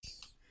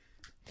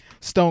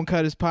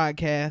Stonecutters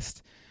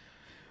Podcast.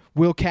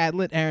 Will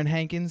Catlett, Aaron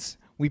Hankins.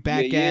 We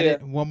back at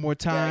it one more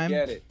time.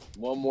 Back at it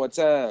one more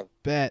time.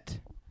 Bet.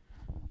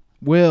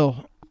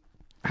 Will,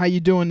 how you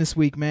doing this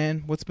week,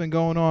 man? What's been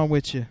going on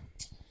with you?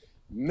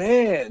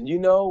 Man,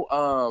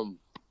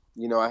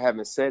 I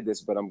haven't said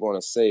this, but I'm going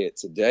to say it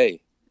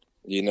today.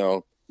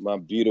 My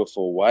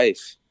beautiful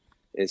wife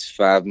is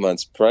 5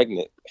 months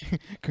pregnant.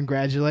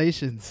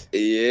 Congratulations.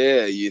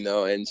 Yeah,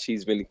 and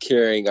she's been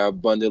carrying our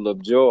bundle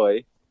of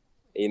joy.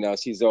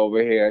 She's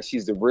over here.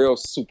 She's the real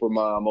super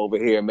mom over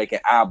here making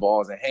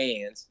eyeballs and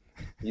hands,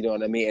 you know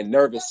what I mean, and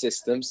nervous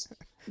systems.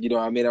 You know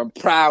what I mean? I'm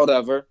proud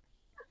of her,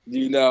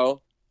 and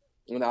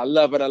I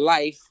love her to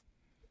life,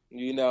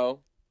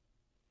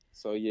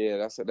 So yeah,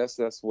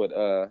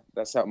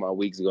 that's how my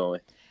week's going.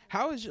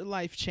 How has your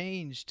life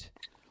changed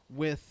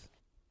with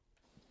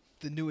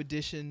the new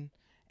edition,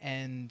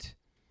 and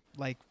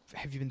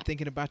have you been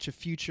thinking about your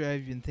future?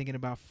 Have you been thinking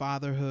about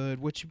fatherhood?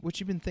 What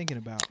you been thinking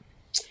about?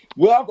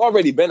 Well, I've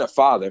already been a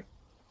father,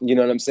 you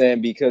know what I'm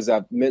saying, because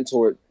I've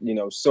mentored,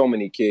 so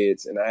many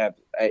kids, and I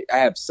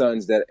have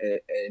sons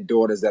and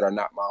daughters that are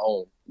not my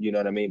own, you know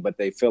what I mean, but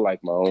they feel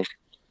like my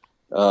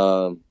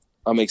own.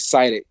 I'm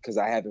excited because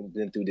I haven't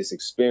been through this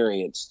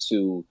experience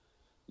to,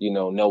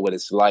 know what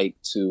it's like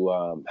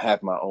to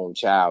have my own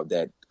child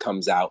that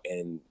comes out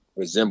and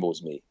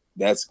resembles me.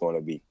 That's going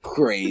to be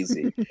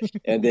crazy.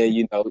 And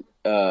then,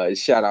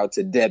 shout out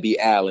to Debbie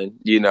Allen,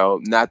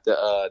 not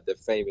the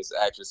famous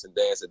actress and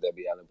dancer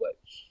Debbie Allen, but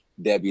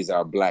Debbie's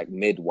our black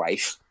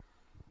midwife.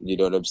 You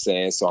know what I'm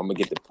saying? So I'm going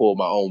to get to pull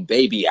my own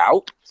baby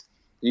out.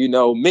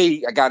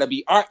 Me, I got to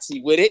be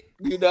artsy with it,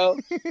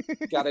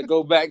 got to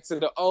go back to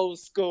the old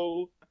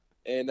school.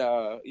 And,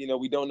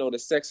 we don't know the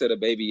sex of the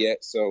baby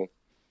yet. So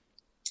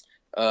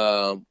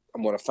I'm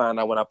going to find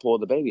out when I pull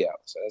the baby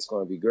out. So that's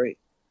going to be great.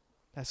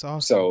 That's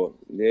awesome. So,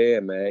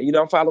 yeah, man.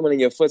 I'm following in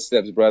your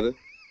footsteps, brother.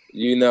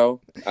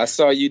 I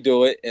saw you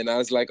do it, and I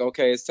was like,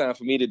 okay, it's time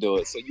for me to do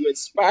it. So you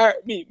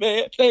inspired me,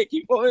 man. Thank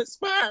you for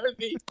inspiring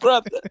me,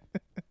 brother.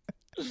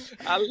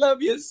 I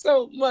love you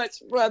so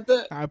much,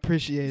 brother. I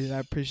appreciate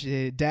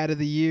it. Dad of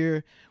the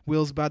year.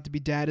 Will's about to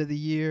be dad of the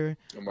year.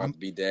 I'm about to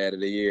be dad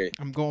of the year.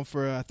 I'm going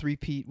for a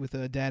three-peat with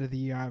a dad of the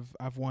year.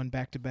 I've won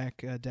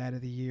back-to-back dad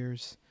of the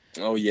years.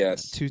 Oh,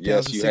 yes.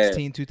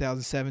 2016, yes,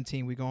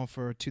 2017. We're going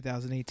for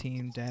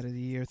 2018 dad of the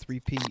year,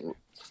 three-peat.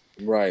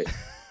 Right.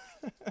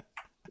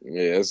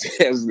 Yeah,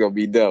 it's going to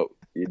be dope.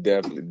 You're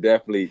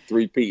definitely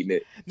three-peating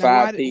it.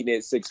 Five-peating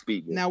it,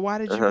 six-peating it. Now, why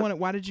did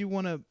you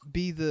want to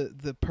be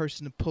the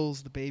person that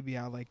pulls the baby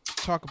out?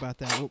 Talk about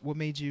that. What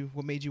made you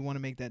want to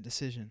make that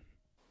decision?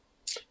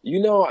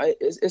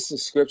 It's a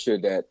scripture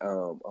that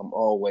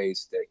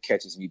that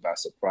catches me by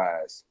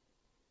surprise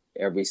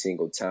every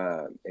single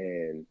time,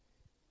 and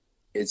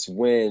it's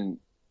when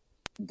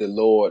the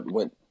Lord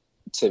went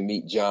to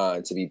meet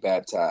John to be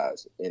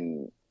baptized,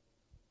 and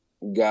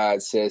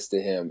God says to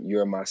him,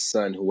 "You're my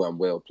son, who I'm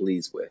well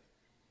pleased with."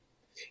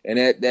 And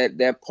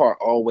that part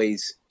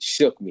always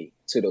shook me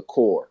to the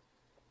core.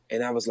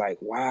 And I was like,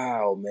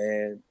 wow,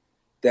 man,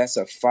 that's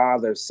a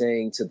father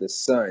saying to the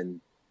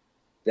son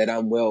that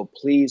I'm well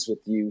pleased with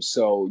you,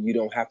 so you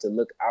don't have to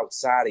look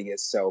outside of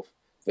yourself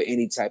for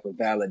any type of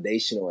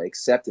validation or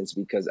acceptance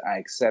because I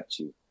accept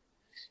you.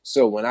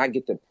 So when I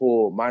get to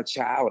pull my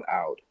child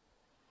out,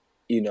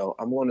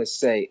 I'm going to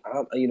say,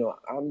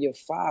 I'm your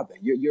father.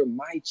 You're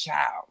my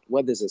child,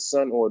 whether it's a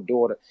son or a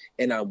daughter,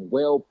 and I'm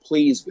well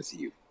pleased with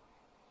you.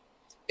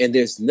 And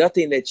there's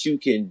nothing that you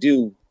can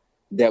do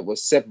that will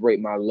separate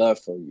my love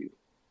from you.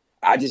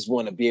 I just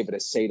want to be able to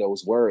say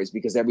those words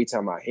because every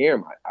time I hear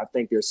them, I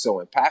think they're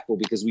so impactful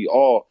because we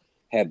all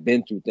have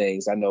been through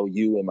things. I know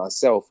you and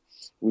myself,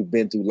 we've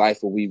been through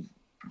life where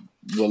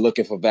we're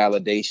looking for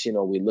validation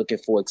or we're looking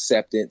for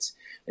acceptance.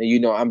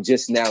 And, I'm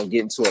just now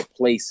getting to a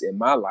place in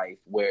my life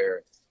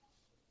where,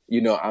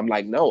 I'm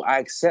like, no, I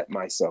accept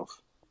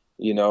myself,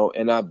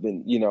 and I've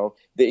been,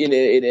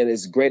 and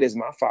as great as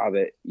my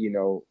father,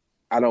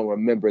 I don't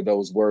remember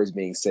those words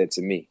being said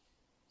to me.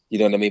 You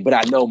know what I mean? But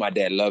I know my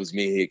dad loves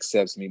me. He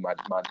accepts me.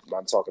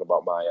 I'm talking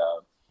about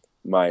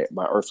my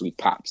earthly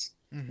pops.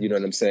 Mm-hmm. You know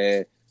what I'm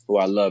saying? Who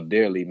I love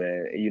dearly,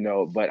 man.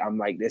 But I'm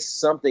like, there's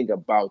something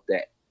about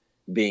that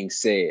being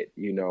said,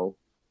 to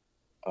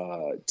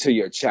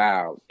your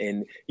child.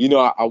 And,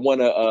 I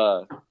want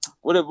to,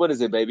 what is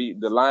it, baby?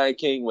 The Lion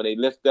King, when they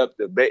lift up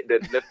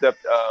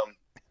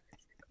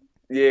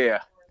yeah.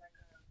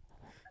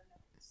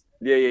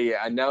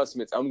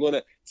 Announcements. I'm going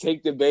to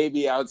take the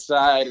baby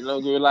outside and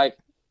I'm going to be like,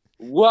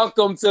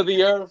 welcome to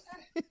the earth.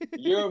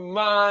 You're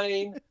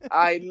mine.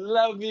 I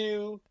love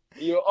you.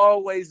 You're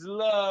always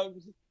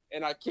loved.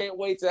 And I can't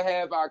wait to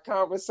have our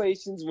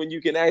conversations when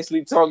you can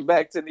actually talk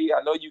back to me.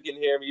 I know you can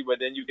hear me, but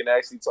then you can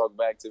actually talk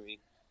back to me.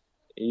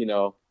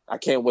 I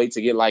can't wait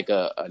to get like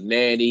a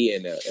nanny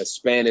and a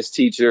Spanish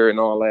teacher and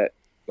all that.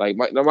 Like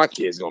my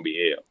kid's going to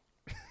be hell.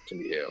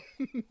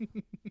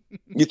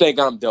 You think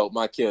I'm dope?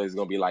 My kid is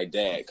gonna be like,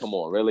 Dad, come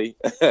on, really?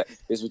 This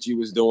is what you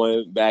was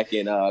doing back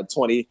in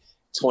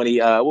what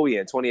we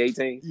in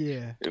 2018?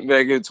 Yeah.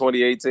 Back in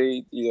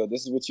 2018,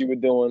 this is what you were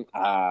doing.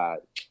 I'm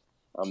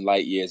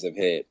light years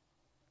ahead.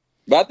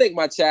 But I think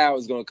my child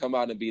is going to come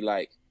out and be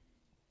like,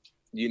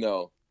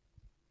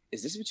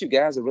 is this what you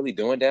guys are really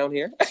doing down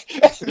here?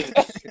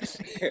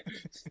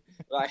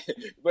 Like,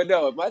 but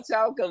no, if my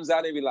child comes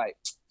out and be like,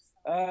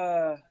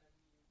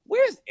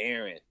 where's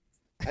Aaron?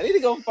 I need to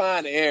go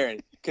find Aaron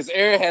because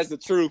Aaron has the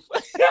truth.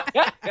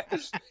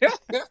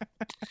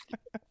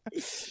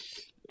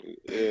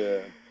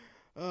 Yeah.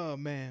 Oh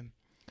man.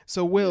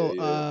 So Will,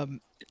 Yeah.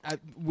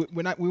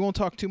 we won't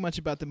talk too much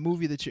about the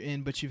movie that you're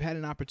in, but you've had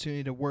an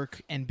opportunity to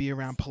work and be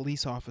around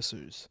police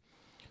officers.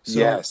 So,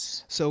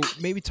 Yes. So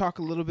maybe talk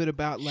a little bit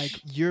about like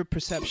your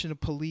perception of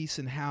police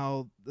and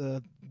how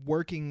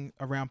working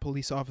around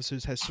police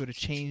officers has sort of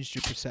changed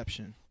your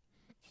perception.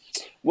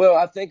 Well,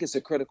 I think it's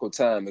a critical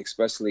time,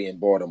 especially in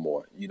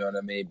Baltimore. You know what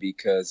I mean?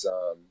 Because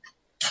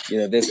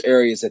there's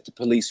areas that the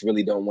police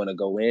really don't want to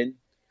go in.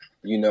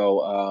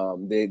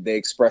 They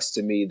expressed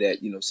to me that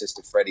since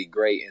the Freddie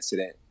Gray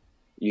incident,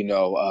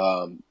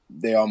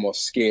 they're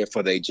almost scared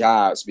for their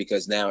jobs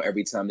because now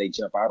every time they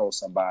jump out on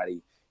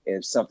somebody,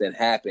 if something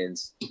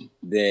happens,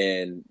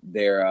 then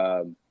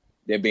they're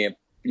being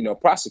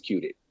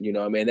prosecuted.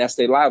 I mean, that's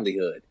their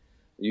livelihood.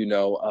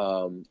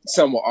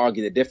 Some will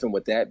argue the different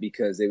with that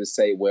because they would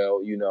say,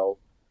 well,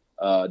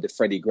 the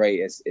Freddie Gray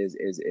is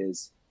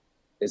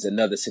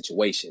another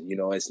situation.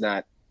 It's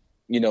not.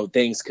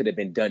 Things could have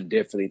been done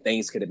differently.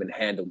 Things could have been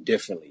handled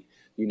differently.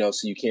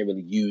 So you can't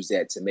really use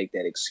that to make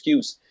that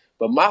excuse.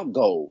 But my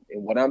goal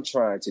and what I'm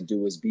trying to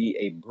do is be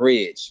a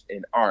bridge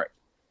in art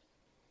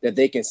that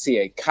they can see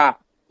a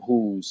cop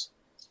who's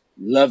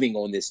loving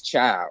on this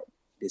child,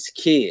 this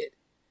kid,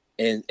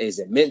 and is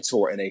a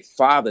mentor and a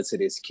father to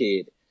this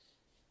kid.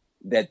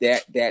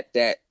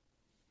 That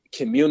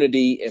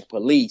community and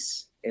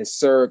police and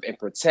serve and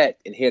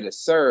protect and here to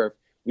serve,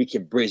 we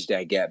can bridge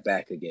that gap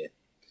back again.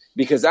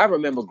 Because I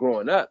remember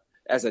growing up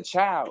as a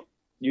child,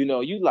 you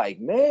like,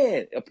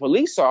 man, a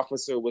police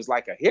officer was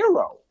like a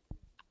hero.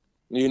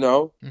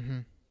 Mm-hmm.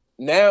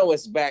 Now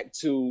it's back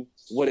to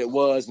what it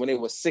was when they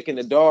were sicking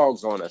the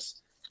dogs on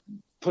us,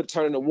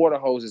 turning the water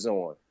hoses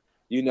on.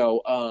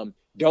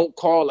 Don't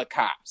call the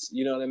cops.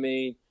 You know what I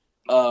mean?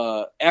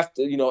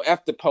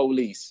 After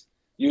police.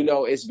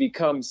 It's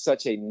become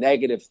such a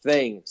negative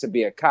thing to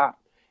be a cop,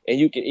 and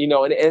you can,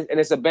 and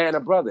it's a band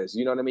of brothers.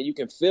 You know what I mean? You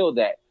can feel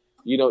that.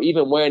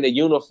 Even wearing the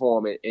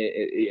uniform and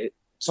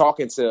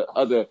talking to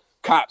other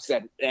cops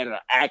that are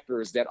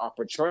actors that are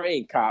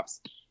portraying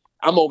cops.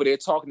 I'm over there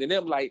talking to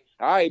them like,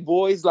 all right,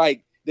 boys,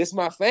 like, this is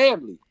my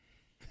family.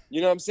 You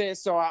know what I'm saying?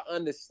 So I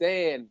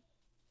understand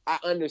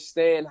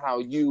how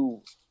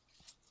you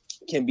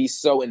can be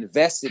so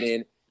invested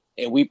in,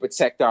 and we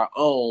protect our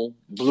own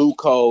blue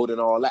code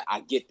and all that.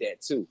 I get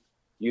that too,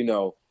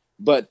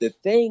 But the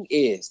thing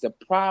is, the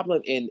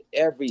problem in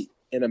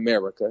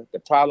America, the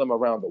problem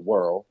around the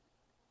world,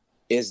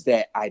 is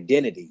that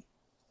identity.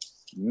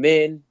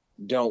 Men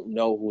don't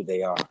know who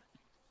they are.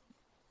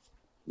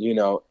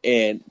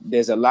 And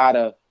there's a lot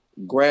of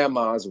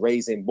grandmas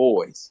raising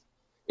boys.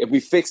 If we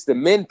fix the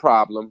men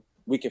problem,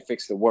 we can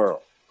fix the world,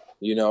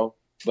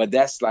 But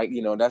that's like,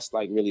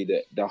 really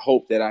the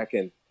hope that I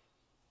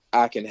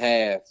can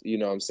have,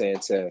 what I'm saying,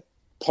 to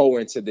pour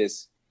into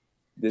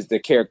the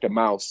character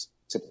Mouse,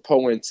 to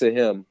pour into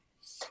him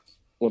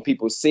when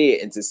people see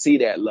it and to see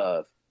that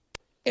love.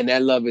 And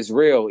that love is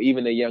real.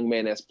 Even the young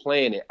man that's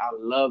playing it, I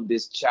love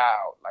this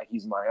child like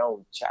he's my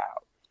own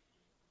child,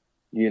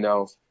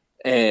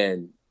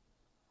 And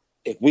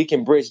if we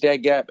can bridge that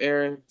gap,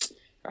 Aaron,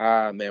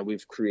 man,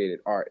 we've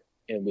created art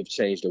and we've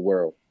changed the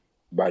world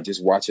by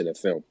just watching a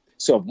film.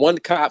 So if one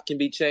cop can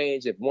be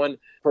changed, if one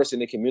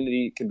person in the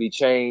community can be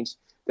changed,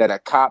 that a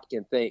cop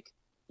can think,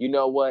 you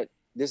know what,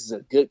 this is a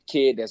good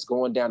kid that's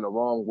going down the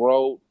wrong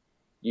road.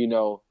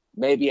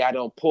 Maybe I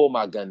don't pull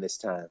my gun this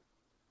time.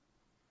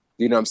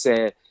 You know what I'm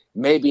saying?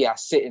 Maybe I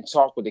sit and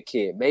talk with the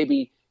kid.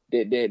 Maybe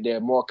there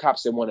are more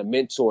cops that want to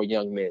mentor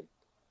young men.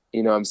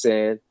 You know what I'm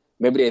saying?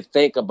 Maybe they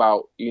think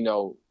about,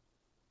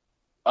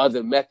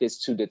 other methods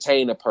to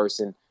detain a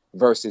person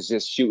versus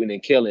just shooting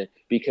and killing,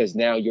 because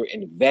now you're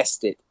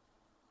invested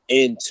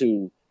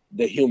into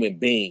the human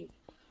being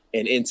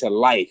and into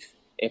life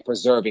and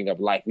preserving of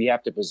life. We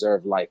have to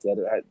preserve life.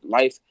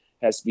 Life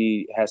has to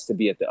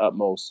be at the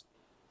utmost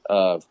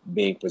of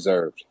being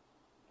preserved,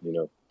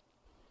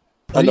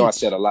 I know I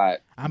said a lot.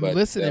 I'm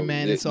listening,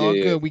 man. It's all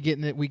good. We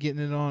getting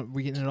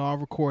it all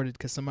recorded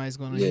because somebody's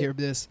going to hear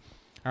this.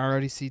 I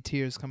already see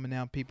tears coming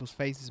down people's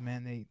faces,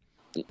 man.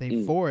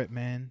 They for it,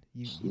 man.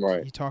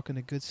 You're talking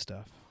the good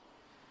stuff.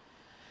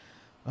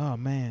 Oh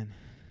man,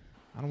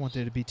 I don't want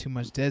there to be too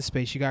much dead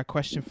space. You got a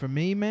question for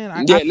me,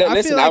 man?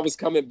 Listen. I was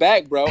coming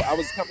back, bro. I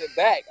was coming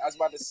back. I was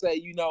about to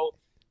say,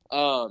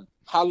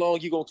 how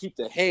long you gonna keep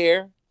the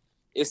hair?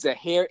 Is the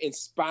hair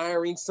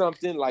inspiring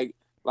something? Like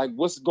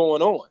what's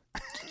going on?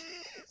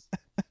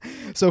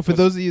 So for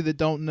those of you that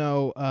don't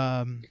know,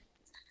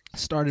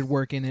 started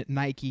working at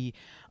Nike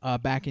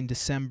back in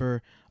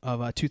December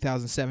of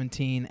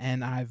 2017,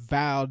 and I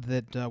vowed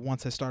that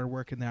once I started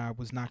working there, I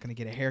was not going to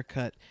get a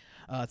haircut.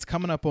 It's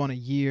coming up on a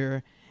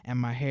year, and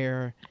my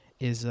hair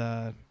is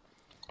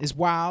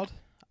wild.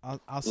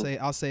 I'll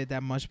say it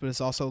that much, but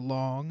it's also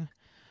long.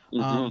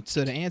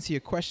 So to answer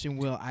your question,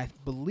 Will, I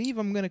believe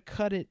I'm going to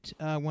cut it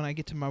when I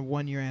get to my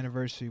 1-year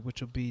anniversary,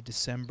 which will be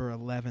December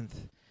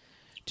 11th,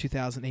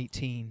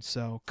 2018.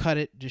 So cut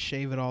it, just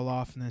shave it all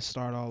off, and then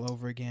start all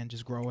over again.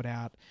 Just grow it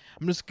out.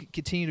 I'm just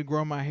continue to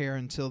grow my hair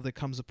until there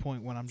comes a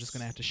point when I'm just going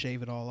to have to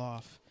shave it all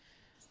off.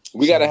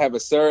 We got to have a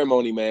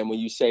ceremony, man, when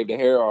you shave the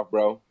hair off,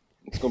 bro.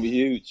 It's going to be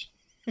huge.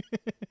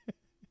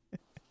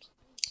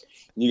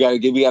 We got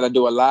to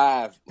do a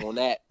live on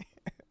that.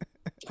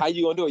 How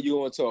you gonna do it? You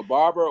going to a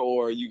barber,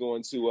 or are you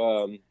going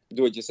to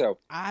do it yourself?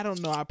 I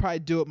don't know. I'll probably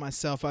do it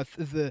myself.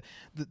 The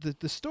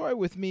story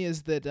with me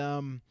is that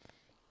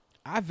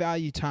I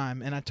value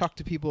time, and I talk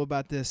to people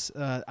about this.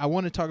 I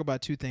want to talk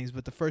about two things,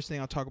 but the first thing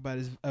I'll talk about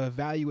is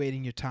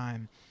evaluating your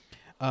time.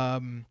 I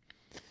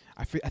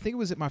think it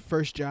was at my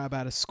first job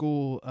out of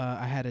school.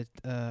 I had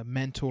a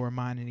mentor of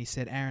mine, and he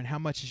said, "Aaron, how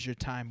much is your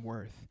time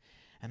worth?"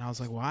 And I was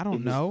like, "Well, I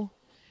don't know."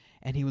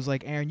 And he was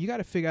like, "Aaron, you got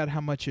to figure out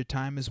how much your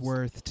time is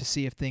worth to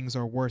see if things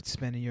are worth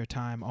spending your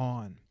time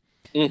on."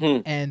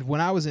 And when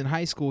I was in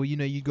high school,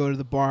 you go to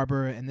the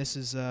barber, and this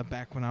is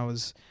back when I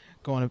was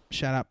going to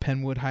shout out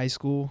Penwood High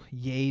School,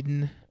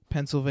 Yeadon,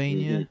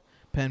 Pennsylvania,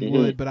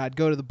 Penwood. But I'd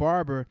go to the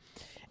barber,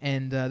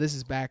 and this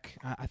is back,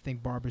 I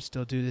think barbers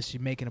still do this.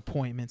 You make an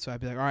appointment. So I'd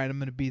be like, all right, I'm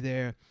going to be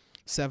there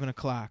 7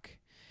 o'clock.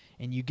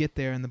 And you get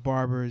there, and the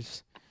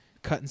barber's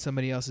cutting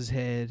somebody else's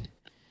head.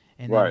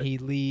 And then he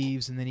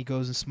leaves, and then he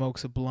goes and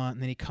smokes a blunt,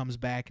 and then he comes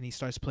back, and he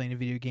starts playing a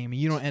video game. And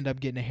you don't end up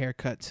getting a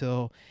haircut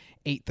till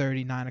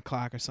 8:30, 9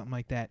 o'clock or something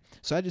like that.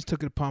 So I just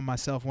took it upon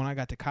myself. When I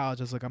got to college,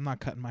 I was like, I'm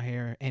not cutting my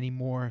hair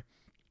anymore.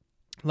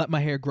 Let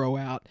my hair grow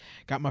out.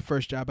 Got my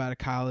first job out of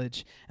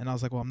college, and I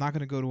was like, well, I'm not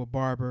going to go to a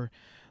barber,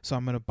 so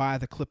I'm going to buy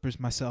the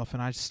clippers myself.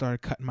 And I just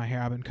started cutting my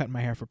hair. I've been cutting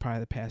my hair for probably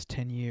the past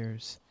 10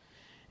 years.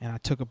 And I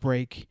took a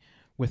break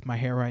with my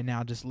hair right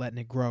now, just letting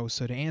it grow.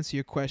 So to answer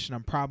your question,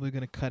 I'm probably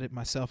going to cut it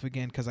myself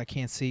again because I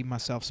can't see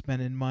myself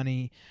spending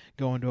money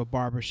going to a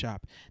barber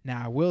shop.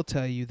 Now, I will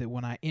tell you that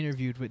when I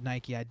interviewed with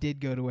Nike, I did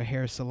go to a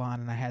hair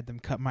salon and I had them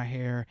cut my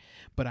hair,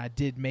 but I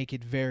did make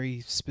it very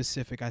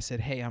specific. I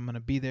said, hey, I'm going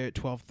to be there at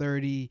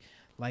 12:30.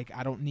 Like,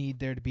 I don't need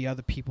there to be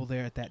other people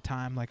there at that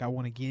time. Like, I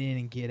want to get in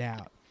and get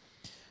out.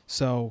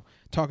 So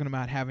talking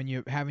about having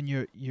your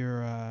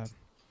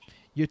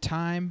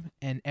time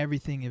and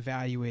everything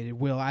evaluated.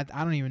 Will, I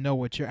don't even know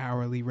what your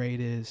hourly rate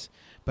is,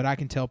 but I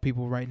can tell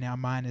people right now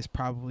mine is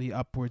probably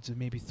upwards of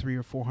maybe $300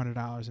 or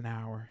 $400 an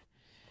hour.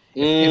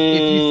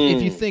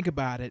 If you think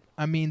about it,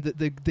 I mean,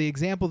 the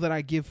example that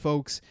I give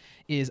folks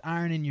is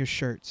ironing your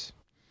shirts.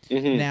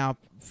 Now,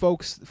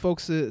 folks,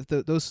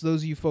 those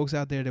of you folks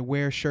out there that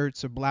wear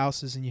shirts or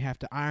blouses and you have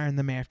to iron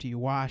them after you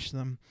wash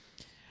them,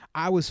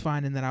 I was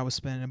finding that I was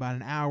spending about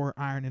an hour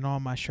ironing all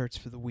my shirts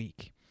for the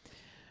week.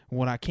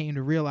 What I came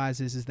to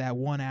realize is that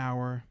 1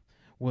 hour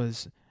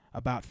was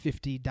about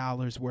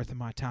 $50 worth of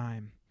my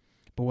time.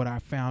 But what I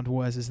found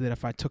is that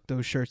if I took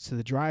those shirts to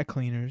the dry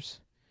cleaners,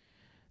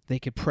 they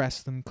could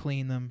press them,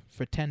 clean them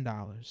for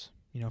 $10.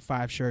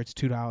 5 shirts,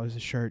 $2 a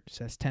shirt,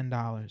 so that's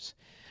 $10.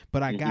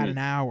 But I got an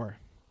hour.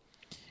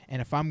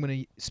 And if I'm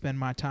going to spend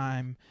my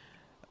time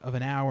of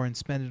an hour and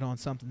spend it on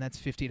something, that's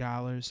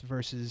 $50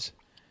 versus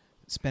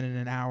spending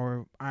an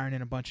hour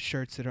ironing a bunch of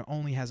shirts that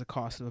only has a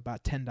cost of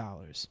about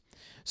 $10.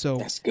 So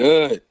that's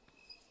good.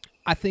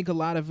 I think a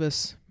lot of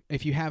us,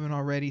 if you haven't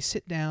already,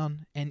 sit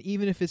down, and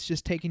even if it's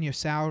just taking your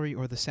salary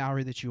or the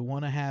salary that you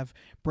want to have,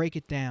 break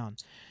it down.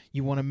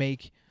 You want to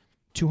make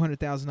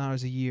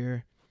 $200,000 a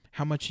year.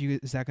 How much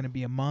is that going to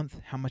be a month?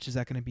 How much is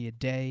that going to be a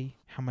day?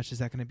 How much is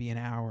that going to be an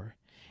hour?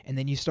 And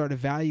then you start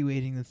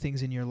evaluating the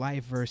things in your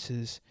life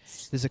versus,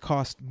 does it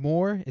cost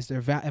more?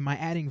 Am I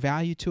adding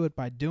value to it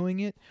by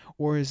doing it,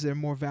 or is there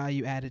more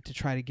value added to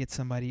try to get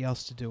somebody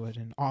else to do it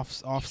and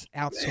outsource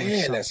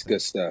something? That's good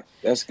stuff.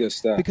 That's good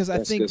stuff. Because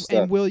I think,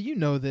 and Will, you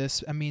know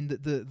this. I mean,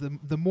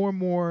 the more and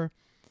more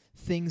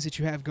things that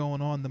you have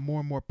going on, the more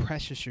and more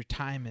precious your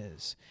time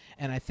is.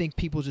 And I think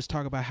people just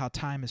talk about how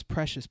time is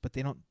precious, but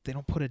they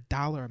don't put a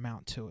dollar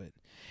amount to it.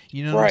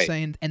 You know what I'm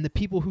saying? And the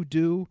people who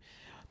do,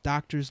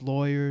 doctors,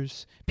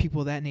 lawyers, people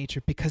of that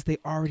nature, because they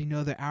already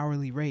know their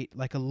hourly rate.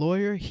 Like a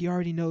lawyer, he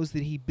already knows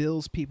that he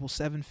bills people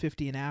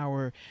 $7.50 an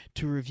hour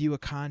to review a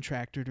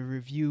contract or to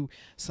review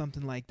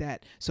something like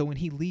that. So when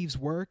he leaves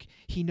work,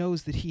 he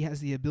knows that he has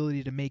the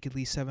ability to make at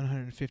least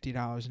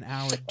 $750 an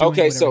hour doing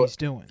whatever he's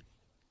doing.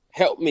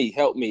 Help me.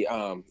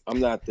 I'm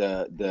not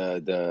the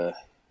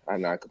I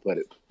don't know how I could put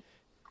it.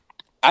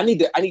 I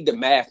need the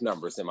math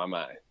numbers in my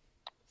mind.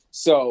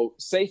 So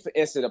say for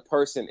instance, a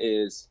person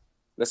is,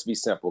 let's be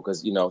simple,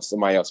 because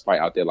somebody else probably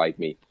out there like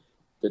me,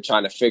 they're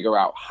trying to figure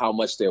out how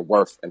much they're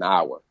worth an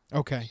hour.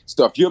 Okay.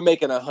 So if you're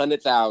making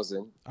 $100,000,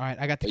 all right,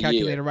 I got the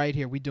calculator right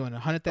here. We're doing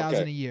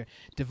 $100,000 a year.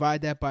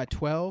 Divide that by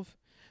 12,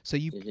 so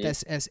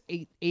that's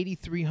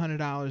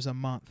 $8,300 a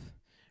month,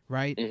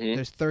 right? Mm-hmm.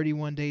 There's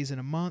 31 days in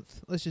a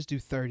month. Let's just do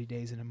 30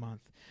 days in a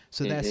month.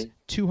 So that's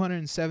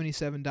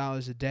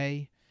 $277 a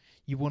day.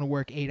 You want to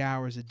work 8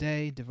 hours a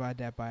day, divide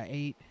that by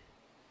 8.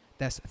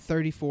 That's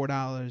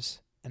 $34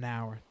 an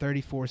hour,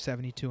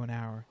 $34.72 an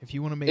hour. If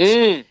you want to make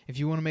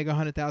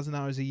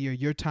 $100,000 a year,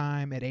 your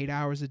time at 8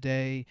 hours a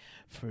day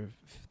for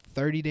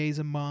 30 days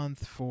a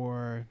month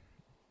for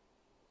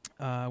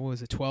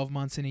 12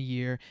 months in a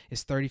year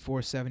is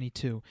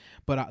 $34.72.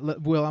 But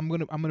I'm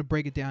gonna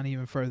break it down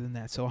even further than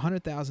that. So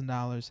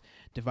 $100,000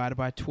 divided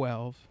by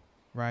 12,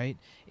 right,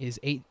 is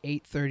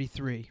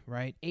 $833,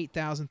 right?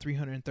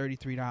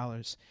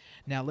 $8,333.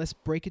 Now let's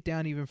break it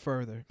down even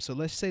further. So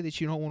let's say that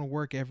you don't want to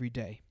work every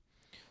day.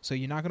 So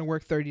you're not going to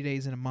work 30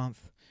 days in a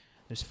month.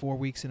 There's 4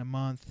 weeks in a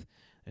month.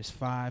 There's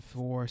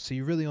 4. So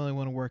you really only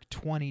want to work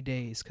 20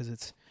 days because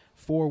it's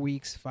 4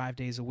 weeks, 5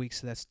 days a week.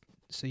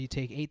 So you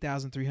take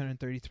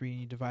 8,333 and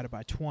you divide it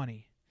by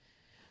 20.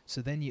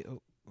 So then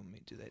let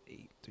me do that.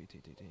 8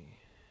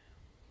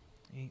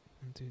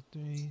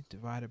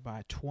 divided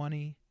by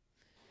 20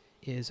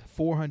 is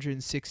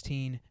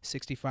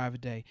 $416.65 a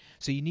day.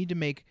 So you need to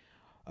make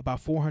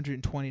about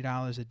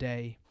 $420 a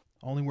day,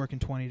 only working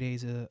 20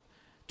 days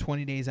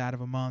out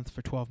of a month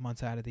for 12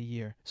 months out of the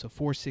year. So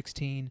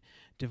 416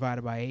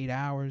 divided by 8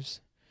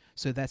 hours.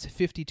 So that's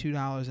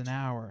 $52 an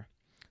hour.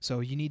 So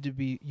you need to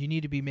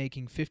be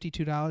making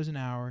 $52 an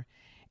hour,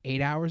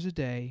 8 hours a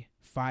day,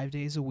 5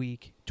 days a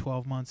week,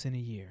 12 months in a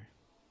year.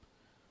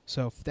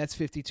 So that's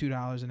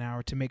 $52 an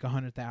hour to make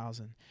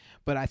 $100,000.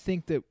 But I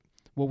think that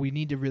what we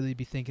need to really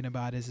be thinking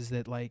about is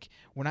that, like,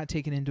 we're not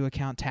taking into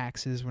account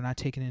taxes. We're not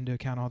taking into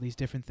account all these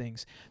different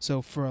things.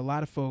 So for a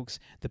lot of folks,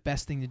 the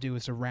best thing to do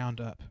is to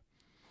round up.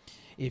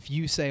 If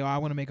you say, I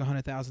want to make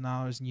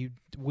 $100,000 and you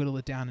whittle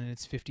it down and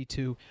it's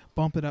 52,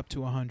 bump it up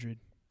to 100.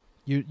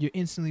 You're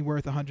instantly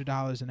worth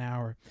 $100 an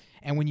hour.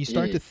 And when you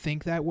start to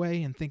think that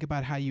way and think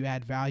about how you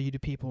add value to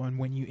people and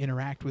when you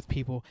interact with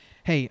people,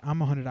 hey,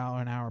 I'm a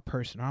 $100 an hour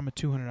person, or I'm a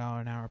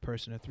 $200 an hour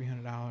person, a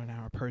 $300 an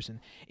hour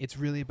person. It's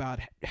really about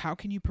how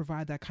can you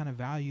provide that kind of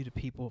value to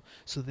people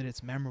so that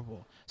it's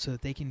memorable, so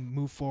that they can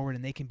move forward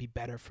and they can be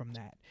better from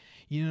that.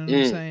 You know what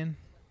I'm saying?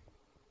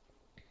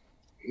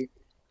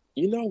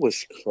 You know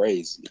what's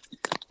crazy?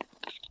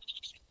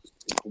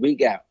 We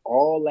got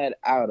all that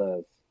out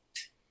of,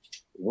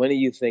 when are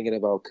you thinking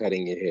about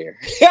cutting your hair?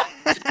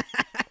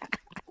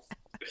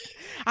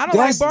 I don't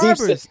like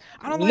barbers.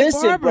 I don't like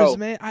barbers,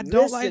 man. I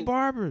don't like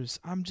barbers.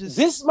 I'm just.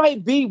 This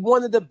might be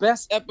one of the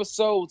best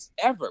episodes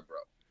ever, bro.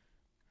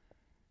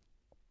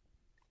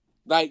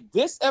 Like,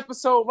 this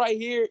episode right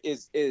here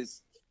is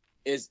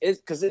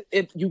because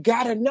you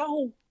gotta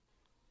know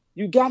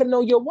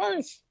your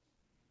worth.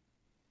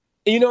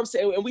 And you know what I'm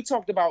saying? And we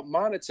talked about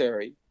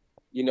monetary,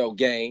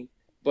 gain,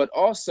 but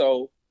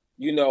also,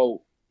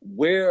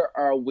 where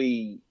are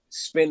we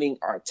spending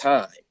our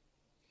time?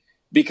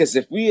 Because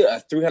if we are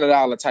a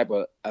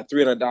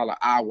 $300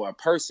 hour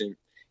person,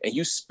 and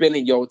you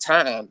spending your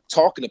time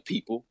talking to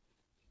people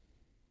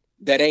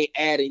that ain't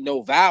adding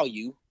no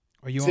value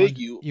to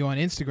you, you on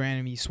Instagram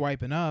and you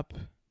swiping up.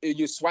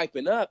 You're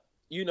swiping up.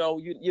 You're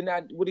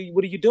not. What are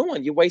you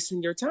doing? You're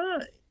wasting your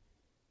time.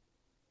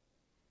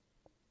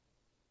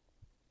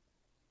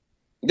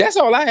 That's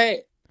all I had.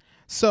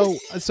 So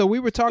we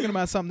were talking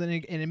about something,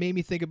 and it made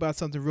me think about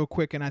something real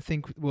quick. And I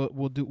think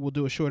we'll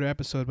do a shorter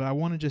episode, but I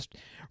want to just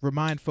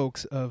remind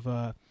folks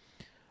of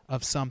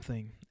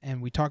something.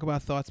 And we talk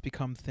about thoughts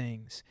become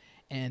things.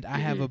 And I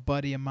have a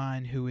buddy of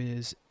mine who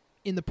is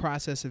in the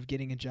process of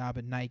getting a job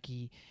at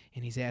Nike,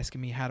 and he's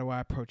asking me, how do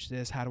I approach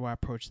this? How do I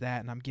approach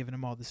that? And I'm giving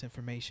him all this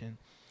information.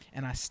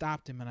 And I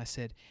stopped him and I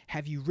said,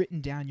 have you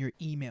written down your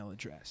email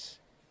address?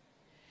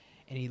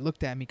 And he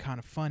looked at me kind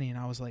of funny, and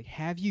I was like,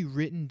 have you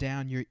written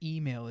down your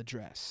email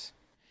address?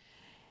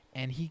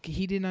 And he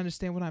didn't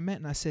understand what I meant,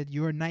 and I said,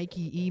 your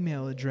Nike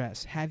email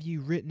address, have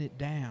you written it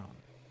down?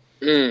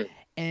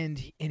 And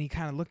he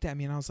kind of looked at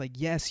me, and I was like,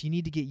 yes, you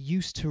need to get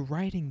used to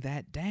writing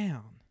that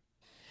down.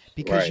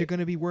 Because you're going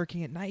to be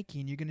working at Nike,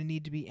 and you're going to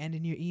need to be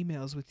ending your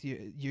emails with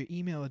your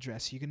email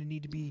address. You're going to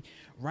need to be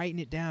writing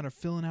it down or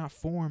filling out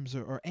forms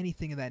or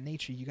anything of that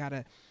nature. You got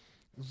to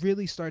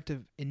really start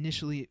to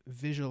initially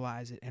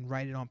visualize it and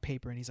write it on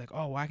paper. And he's like,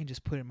 oh, well, I can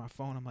just put it in my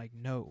phone. I'm like,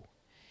 no,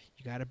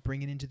 you got to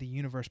bring it into the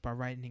universe by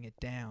writing it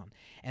down.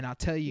 And I'll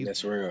tell you,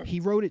 that's real. He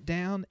wrote it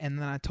down, and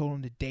then I told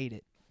him to date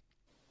it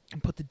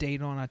and put the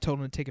date on. I told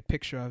him to take a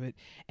picture of it.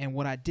 And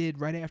what I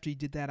did right after he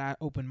did that, I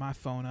opened my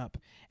phone up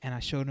and I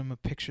showed him a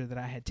picture that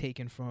I had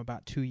taken from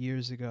about 2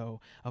 years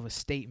ago of a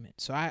statement.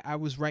 So I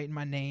was writing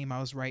my name, I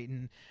was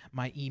writing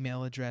my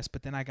email address,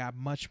 but then I got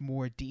much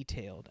more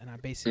detailed. And I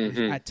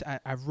basically,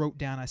 I wrote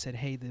down, I said,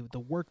 hey, the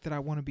work that I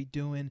want to be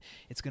doing,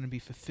 it's going to be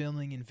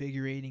fulfilling,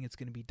 invigorating, it's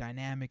going to be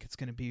dynamic, it's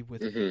going to be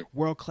with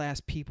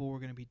world-class people, we're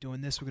going to be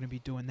doing this, we're going to be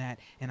doing that.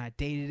 And I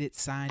dated it,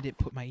 signed it,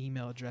 put my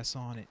email address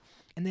on it.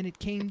 And then it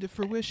came to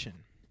fruition.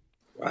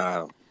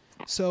 Wow.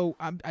 So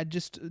I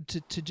just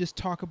to just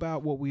talk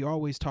about what we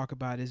always talk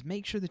about is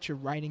make sure that you're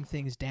writing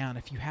things down.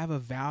 If you have a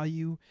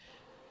value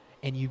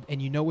and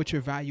you know what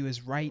your value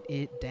is, write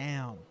it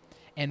down.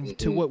 And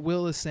to what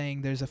Will is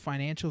saying, there's a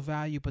financial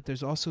value, but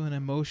there's also an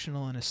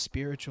emotional and a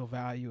spiritual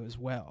value as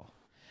well.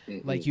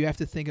 Like you have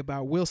to think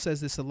about, Will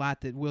says this a lot,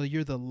 that Will,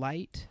 you're the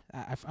light.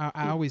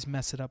 I always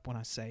mess it up when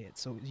I say it.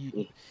 So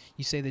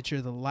you say that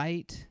you're the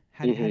light.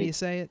 How do you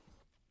say it?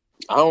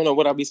 I don't know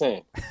what I'll be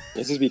saying.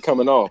 It's just be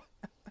coming off.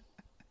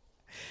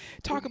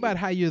 Talk about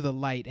how you're the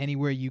light.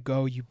 Anywhere you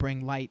go, you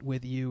bring light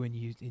with you, and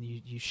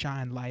you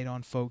shine light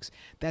on folks.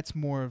 That's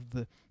more of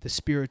the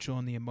spiritual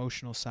and the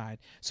emotional side.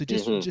 So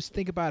just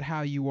think about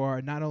how you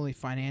are, not only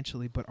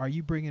financially, but are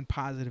you bringing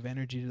positive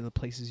energy to the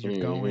places you're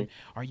going?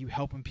 Are you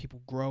helping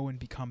people grow and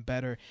become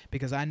better?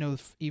 Because I know,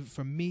 even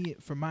from me,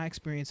 from my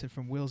experience and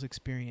from Will's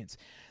experience,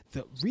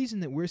 the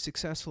reason that we're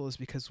successful is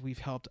because we've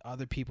helped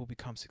other people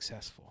become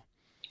successful.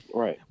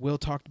 Right. Will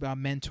talked about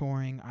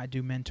mentoring. I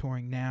do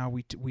mentoring now.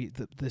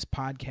 This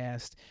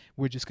podcast,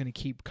 we're just going to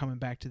keep coming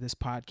back to this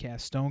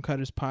podcast,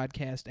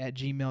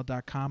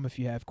 stonecutterspodcast@gmail.com. If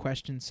you have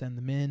questions, send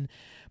them in.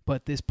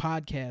 But this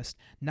podcast,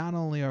 not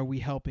only are we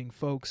helping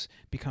folks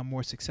become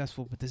more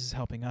successful, but this is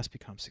helping us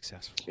become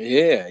successful.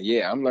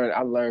 Yeah.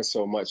 I learned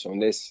so much on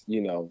this.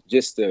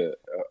 Just a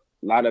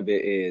lot of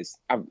it is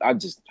I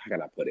just, how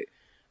can I put it?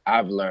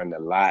 I've learned a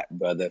lot,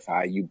 brother, of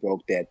how you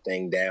broke that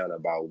thing down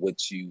about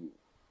what you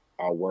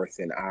are worth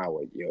an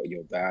hour,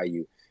 your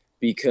value,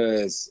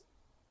 because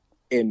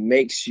it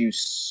makes you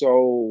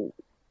so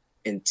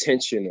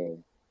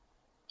intentional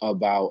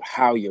about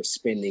how you're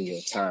spending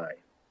your time,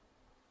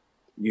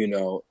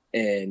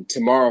 and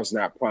tomorrow's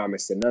not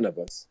promised to none of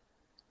us.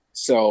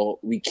 So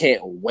we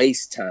can't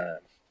waste time.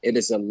 It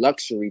is a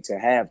luxury to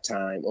have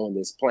time on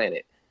this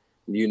planet,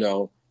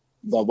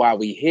 but while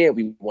we're here,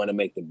 we want to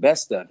make the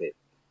best of it.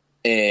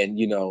 And,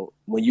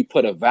 when you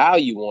put a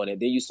value on it,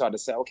 then you start to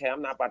say, okay,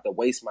 I'm not about to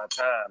waste my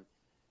time.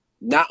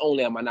 Not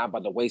only am I not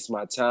about to waste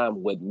my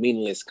time with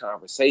meaningless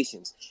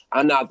conversations,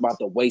 I'm not about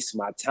to waste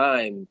my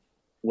time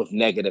with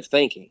negative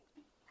thinking.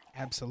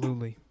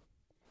 Absolutely.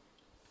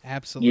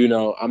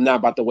 I'm not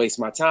about to waste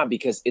my time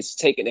because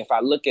if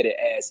I look at it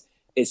as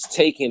it's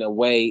taking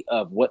away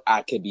of what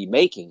I could be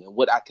making and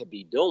what I could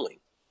be doing,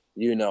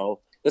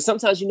 Because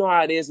sometimes you know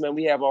how it is, man,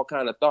 we have all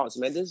kind of thoughts.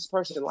 Man, does this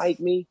person like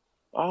me?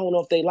 I don't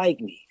know if they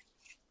like me.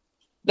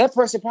 That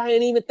person probably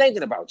ain't even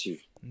thinking about you.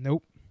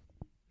 Nope.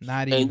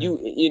 Not even.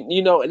 And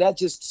and that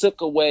just took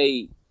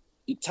away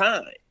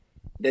time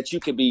that you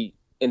could be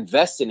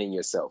investing in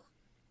yourself.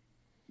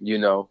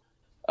 So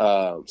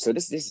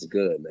this is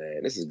good,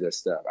 man. This is good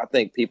stuff. I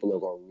think people are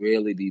gonna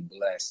really be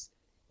blessed.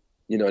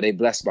 They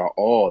blessed by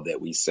all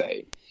that we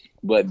say,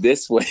 but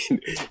this one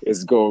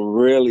is gonna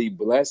really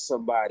bless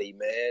somebody,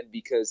 man,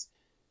 because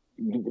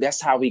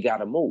that's how we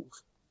gotta move.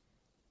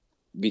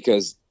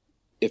 Because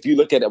if you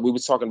look at it, we were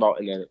talking about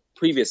in the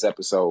previous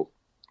episode,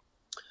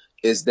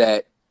 is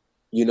that,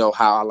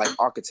 how I like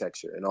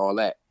architecture and all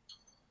that.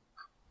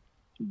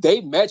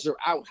 They measure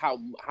out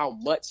how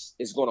much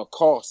it's going to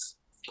cost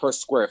per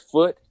square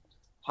foot,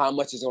 how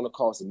much it's going to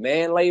cost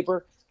man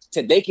labor,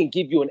 so they can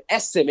give you an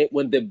estimate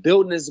when the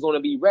building is going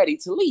to be ready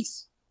to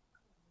lease.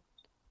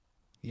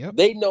 Yep.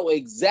 They know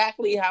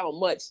exactly how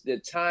much the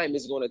time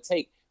is going to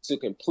take to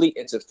complete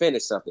and to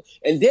finish something.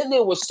 And then they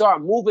will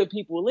start moving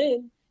people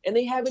in, and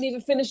they haven't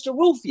even finished the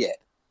roof yet.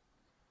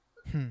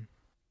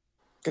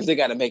 Because they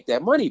got to make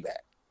that money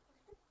back.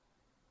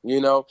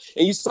 And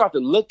you start to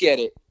look at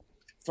it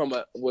from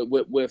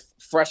with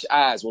fresh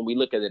eyes when we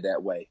look at it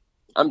that way.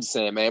 I'm just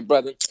saying, man,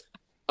 brother,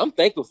 I'm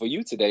thankful for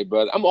you today,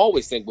 brother. I'm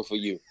always thankful for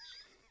you.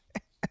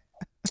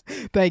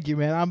 Thank you,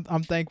 man.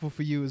 I'm thankful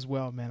for you as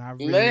well, man.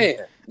 Man,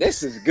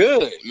 this is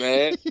good,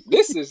 man.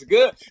 This is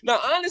good. Now,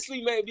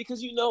 honestly, man,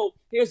 because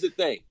here's the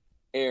thing,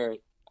 Aaron,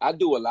 I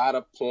do a lot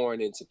of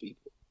pouring into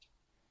people,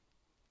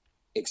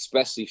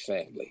 especially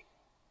family.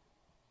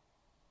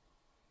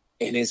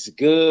 And it's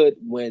good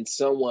when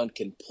someone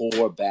can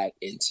pour back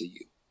into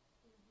you.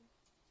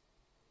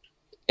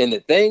 And the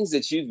things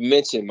that you've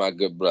mentioned, my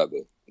good brother,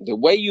 the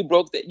way you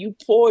broke that, you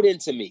poured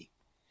into me.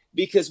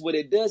 Because what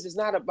it does is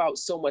not about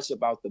so much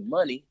about the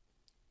money,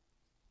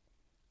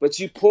 but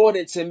you poured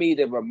into me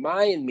to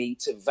remind me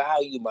to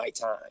value my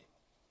time.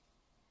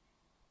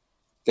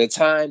 The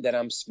time that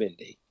I'm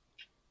spending.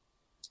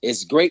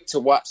 It's great to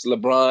watch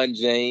LeBron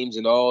James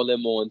and all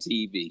them on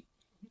TV.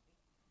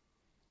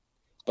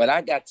 But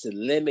I got to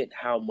limit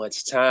how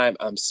much time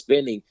I'm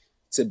spending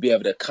to be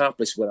able to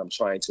accomplish what I'm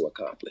trying to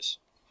accomplish.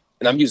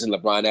 And I'm using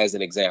LeBron as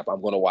an example.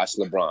 I'm going to watch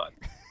LeBron.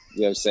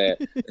 You know what I'm saying?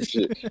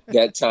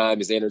 That time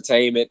is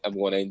entertainment. I'm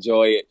going to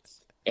enjoy it.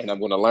 And I'm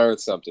going to learn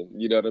something.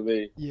 You know what I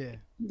mean? Yeah.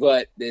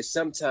 But there's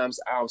sometimes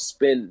I'll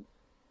spend,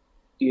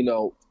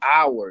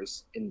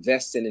 hours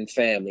investing in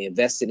family,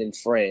 investing in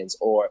friends,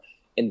 or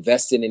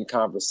investing in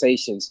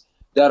conversations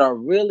that are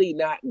really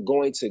not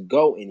going to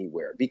go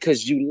anywhere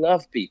because you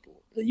love people.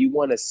 You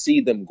want to see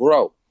them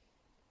grow.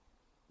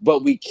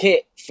 But we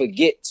can't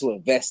forget to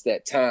invest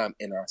that time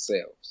in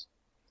ourselves.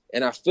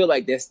 And I feel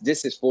like this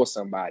is for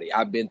somebody.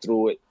 I've been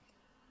through it.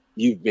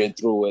 You've been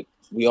through it.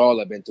 We all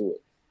have been through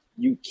it.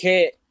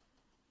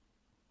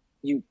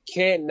 You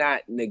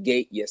cannot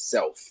negate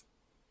yourself.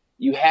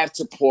 You have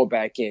to pour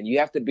back in. You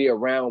have to be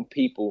around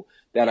people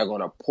that are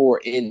going to pour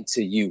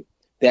into you,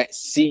 that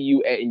see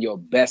you in your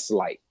best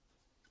light,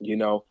 you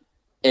know?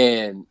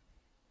 And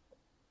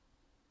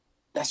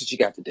that's what you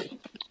got to do.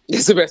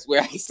 That's the best way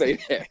I can say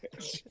that.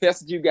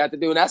 That's what you got to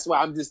do. And that's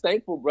why I'm just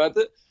thankful,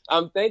 brother.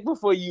 I'm thankful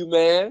for you,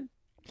 man.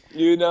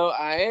 You know,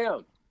 I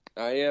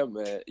am,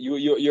 man.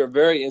 You're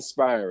very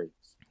inspiring.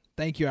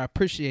 Thank you. I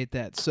appreciate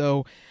that.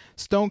 So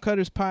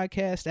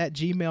stonecutterspodcast at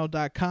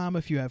gmail.com.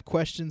 If you have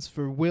questions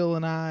for Will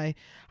and I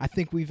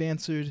think we've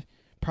answered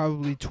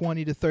probably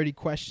 20 to 30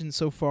 questions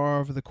so far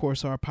over the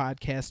course of our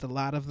podcast. A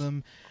lot of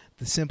them,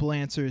 the simple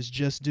answer is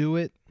just do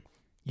it.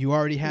 You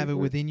already have it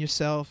within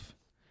yourself.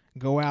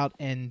 Go out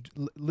and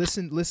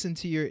listen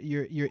to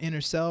your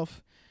inner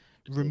self.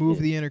 Remove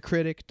the inner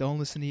critic. Don't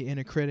listen to your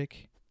inner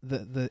critic.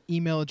 The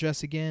email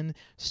address again,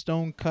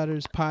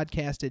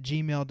 stonecutterspodcast at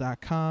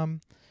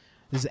gmail.com.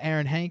 This is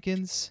Aaron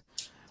Hankins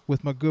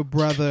with my good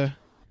brother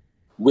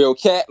Will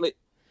Catlett.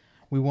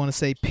 We want to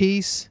say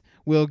peace.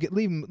 We'll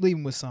leave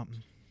him with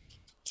something.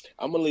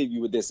 I'm gonna leave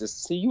you with this.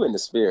 See you in the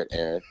spirit,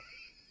 Aaron.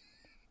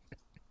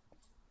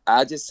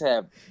 I just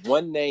have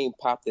one name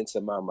popped into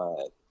my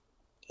mind,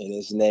 and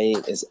his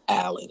name is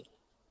Alan.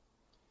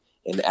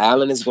 And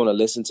Alan is gonna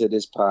listen to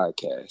this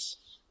podcast.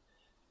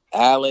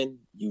 Alan,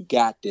 you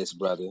got this,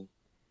 brother.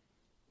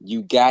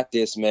 You got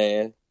this,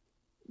 man.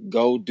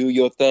 Go do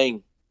your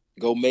thing.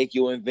 Go make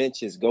your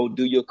inventions. Go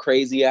do your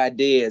crazy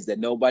ideas that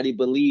nobody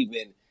believe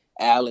in.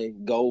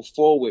 Alan, go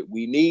forward.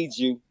 We need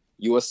you.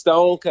 You're a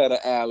stone cutter,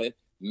 Alan.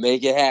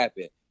 Make it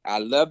happen. I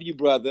love you,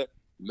 brother.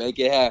 Make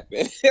it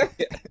happen.